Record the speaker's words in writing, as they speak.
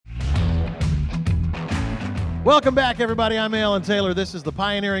Welcome back, everybody. I'm Alan Taylor. This is the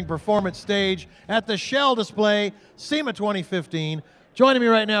Pioneering Performance Stage at the Shell Display, SEMA 2015. Joining me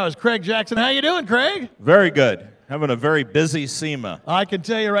right now is Craig Jackson. How you doing, Craig? Very good. Having a very busy SEMA. I can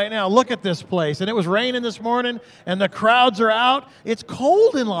tell you right now, look at this place. And it was raining this morning, and the crowds are out. It's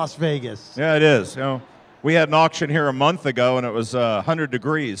cold in Las Vegas. Yeah, it is. You know, we had an auction here a month ago, and it was 100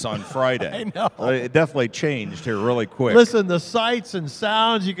 degrees on Friday. I know. It definitely changed here really quick. Listen, the sights and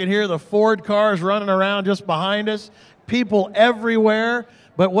sounds, you can hear the Ford cars running around just behind us, people everywhere.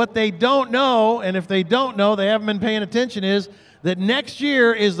 But what they don't know, and if they don't know, they haven't been paying attention, is that next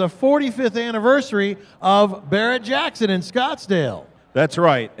year is the 45th anniversary of Barrett-Jackson in Scottsdale. That's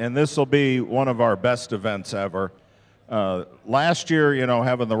right, and this will be one of our best events ever. Last year, you know,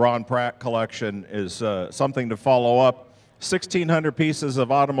 having the Ron Pratt collection is something to follow up. 1,600 pieces of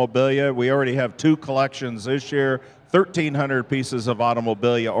automobilia. We already have 2 collections this year. 1,300 pieces of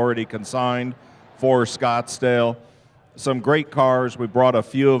automobilia already consigned for Scottsdale. Some great cars. We brought a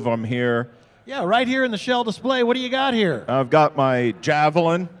few of them here. Yeah, right here in the Shell Display. What do you got here? I've got my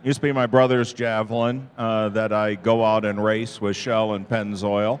Javelin. Used to be my brother's Javelin that I go out and race with Shell and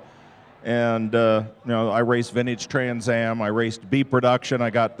Pennzoil. And, you know, I raced vintage Trans Am. I raced B production. I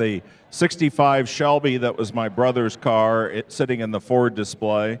got the 65 Shelby that was my brother's car sitting in the Ford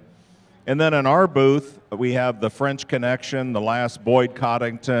display. And then in our booth, we have the French Connection, the last Boyd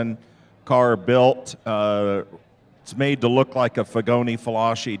Coddington car built. It's made to look like a Fagoni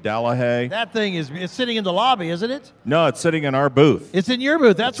Falaschi Delahaye. That thing it's sitting in the lobby, isn't it? No, it's sitting in our booth. It's in your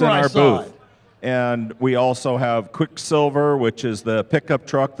booth. That's where I saw it. And we also have Quicksilver, which is the pickup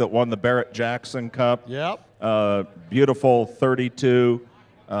truck that won the Barrett-Jackson Cup. Yep. Beautiful 32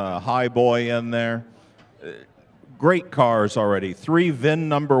 high boy in there. Great cars already. 3 VIN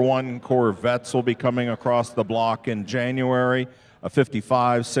 #1 Corvettes will be coming across the block in January, a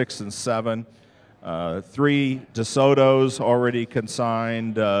 55, 6, and 7. 3 DeSotos already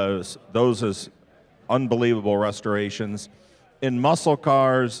consigned. Those as unbelievable restorations. In muscle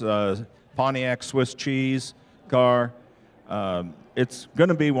cars, Pontiac Swiss cheese car. It's going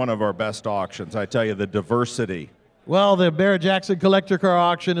to be one of our best auctions. I tell you, the diversity. Well, the Barrett-Jackson Collector Car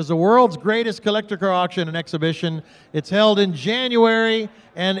Auction is the world's greatest collector car auction and exhibition. It's held in January,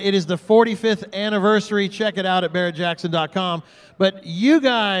 and it is the 45th anniversary. Check it out at barrettjackson.com. But you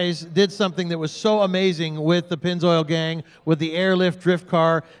guys did something that was so amazing with the Pennzoil gang, with the airlift drift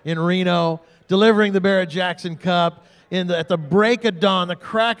car in Reno, delivering the Barrett-Jackson Cup. At the break of dawn, the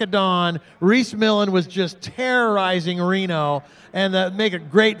crack of dawn, Rhys Millen was just terrorizing Reno, and make a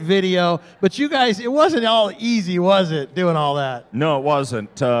great video. But you guys, it wasn't all easy, was it, doing all that? No, it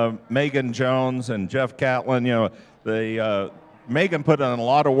wasn't. Megan Jones and Jeff Catlin, you know, Megan put in a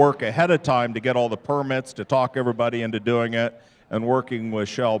lot of work ahead of time to get all the permits, to talk everybody into doing it, and working with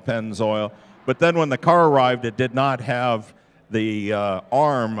Shell Pennzoil. But then when the car arrived, it did not have the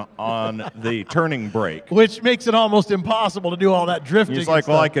arm on the turning brake. Which makes it almost impossible to do all that drifting. He's like,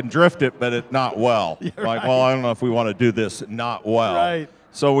 well, I can drift it, but it not well. Yeah, like, right. Well, I don't know if we want to do this not well. Right.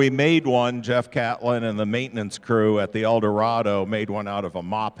 So we made one, Jeff Catlin and the maintenance crew at the El Dorado made one out of a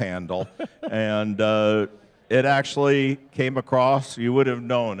mop handle. And it actually came across, you would have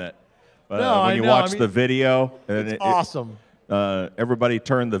known it. When you watch the video. It's awesome. Everybody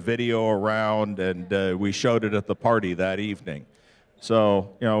turned the video around, and we showed it at the party that evening. So,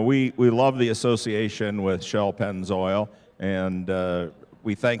 you know, we love the association with Shell Pennzoil, and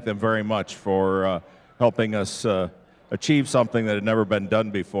we thank them very much for helping us achieve something that had never been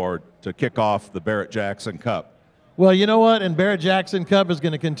done before to kick off the Barrett-Jackson Cup. Well, you know what? And Barrett-Jackson Cup is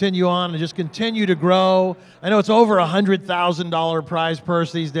going to continue on and just continue to grow. I know it's over a $100,000 prize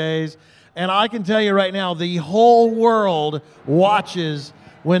purse these days. And I can tell you right now, the whole world watches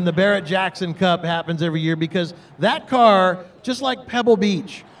when the Barrett-Jackson Cup happens every year, because that car, just like Pebble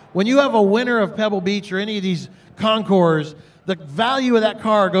Beach, when you have a winner of Pebble Beach or any of these concours, the value of that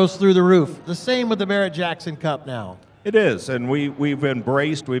car goes through the roof. The same with the Barrett-Jackson Cup now. It is, and we've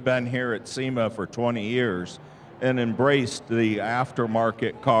been here at SEMA for 20 years and embraced the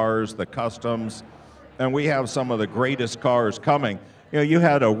aftermarket cars, the customs, and we have some of the greatest cars coming. You know, you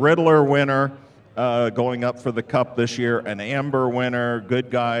had a Riddler winner going up for the Cup this year, an Amber winner, Good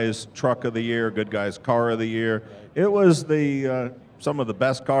Guys Truck of the Year, Good Guys Car of the Year. It was some of the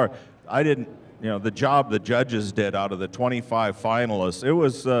best car. The job the judges did out of the 25 finalists, it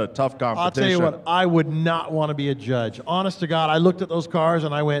was tough competition. I'll tell you what, I would not want to be a judge. Honest to God, I looked at those cars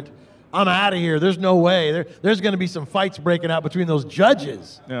and I went, I'm out of here. There's no way. There's going to be some fights breaking out between those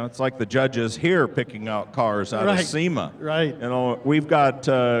judges. You know, it's like the judges here picking out cars out of SEMA. Right. You know, we've got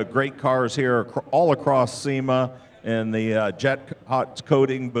great cars here all across SEMA, in the jet hot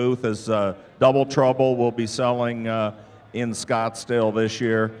coating booth as Double Trouble will be selling in Scottsdale this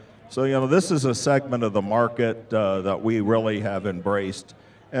year. So, you know, this is a segment of the market that we really have embraced.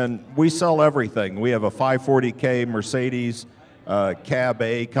 And we sell everything. We have a 540K Mercedes Cab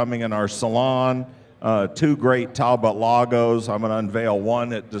A coming in our salon, 2 great Talbot Lagos. I'm going to unveil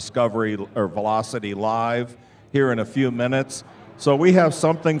one at Discovery or Velocity Live here in a few minutes. So we have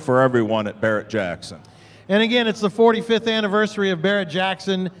something for everyone at Barrett-Jackson. And again, it's the 45th anniversary of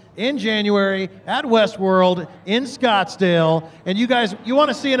Barrett-Jackson in January at Westworld in Scottsdale. And you guys, you want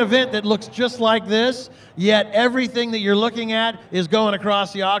to see an event that looks just like this, yet everything that you're looking at is going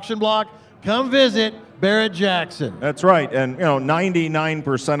across the auction block? Come visit Barrett-Jackson. That's right. And, you know,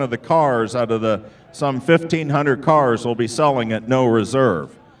 99% of the cars out of the some 1,500 cars will be selling at no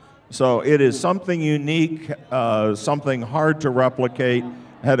reserve. So it is something unique, something hard to replicate.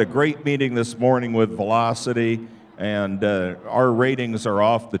 Had a great meeting this morning with Velocity, and our ratings are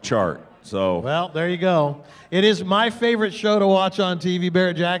off the chart. So, well, there you go. It is my favorite show to watch on TV,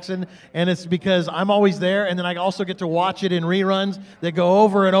 Barrett-Jackson, and it's because I'm always there, and then I also get to watch it in reruns that go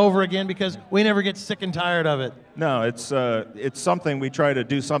over and over again because we never get sick and tired of it. No, it's something we try to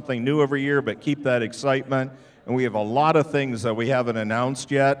do something new every year, but keep that excitement. And we have a lot of things that we haven't announced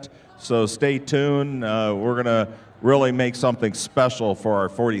yet, so stay tuned. We're going to really make something special for our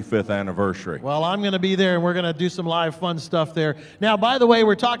 45th anniversary. Well, I'm going to be there, and we're going to do some live fun stuff there. Now, by the way,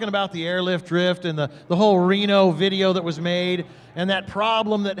 we're talking about the airlift drift and the whole Reno video that was made and that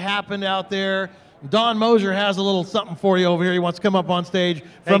problem that happened out there. Don Moser has a little something for you over here. He wants to come up on stage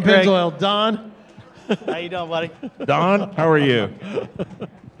from Pennzoil. Don? How you doing, buddy? Don, how are you?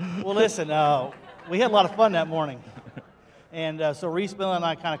 Well, listen, we had a lot of fun that morning. And so Rhys Millen and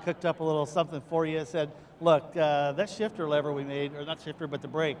I kind of cooked up a little something for you. Said, look, that shifter lever we made, or not shifter, but the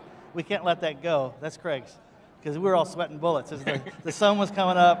brake, we can't let that go. That's Craig's, because we were all sweating bullets. The sun was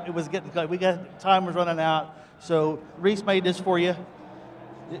coming up. It was getting, time was running out. So Rhys made this for you,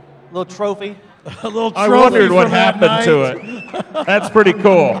 little trophy. A little trophy. I wondered what from that happened to it. That's pretty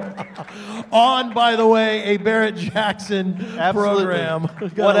cool. On, by the way, a Barrett-Jackson program.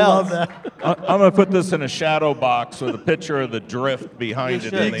 What else? Love that. I'm going to put this in a shadow box with a picture of the drift behind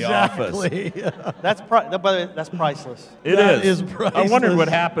it in the office. That's priceless. That is priceless. I wondered what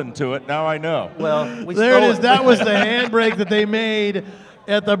happened to it. Now I know. Well, there it is. That was the handbrake that they made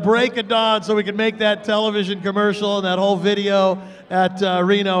at the break of dawn so we could make that television commercial and that whole video at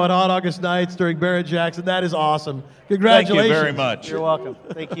Reno at Hot August Nights during Barrett-Jackson. That is awesome. Congratulations. Thank you very much. You're welcome.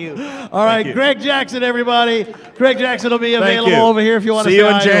 Thank you. All right, Greg Jackson, everybody. Greg Jackson will be available over here if you want to see you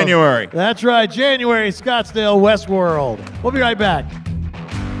in January. That's right, January, Scottsdale, Westworld. We'll be right back.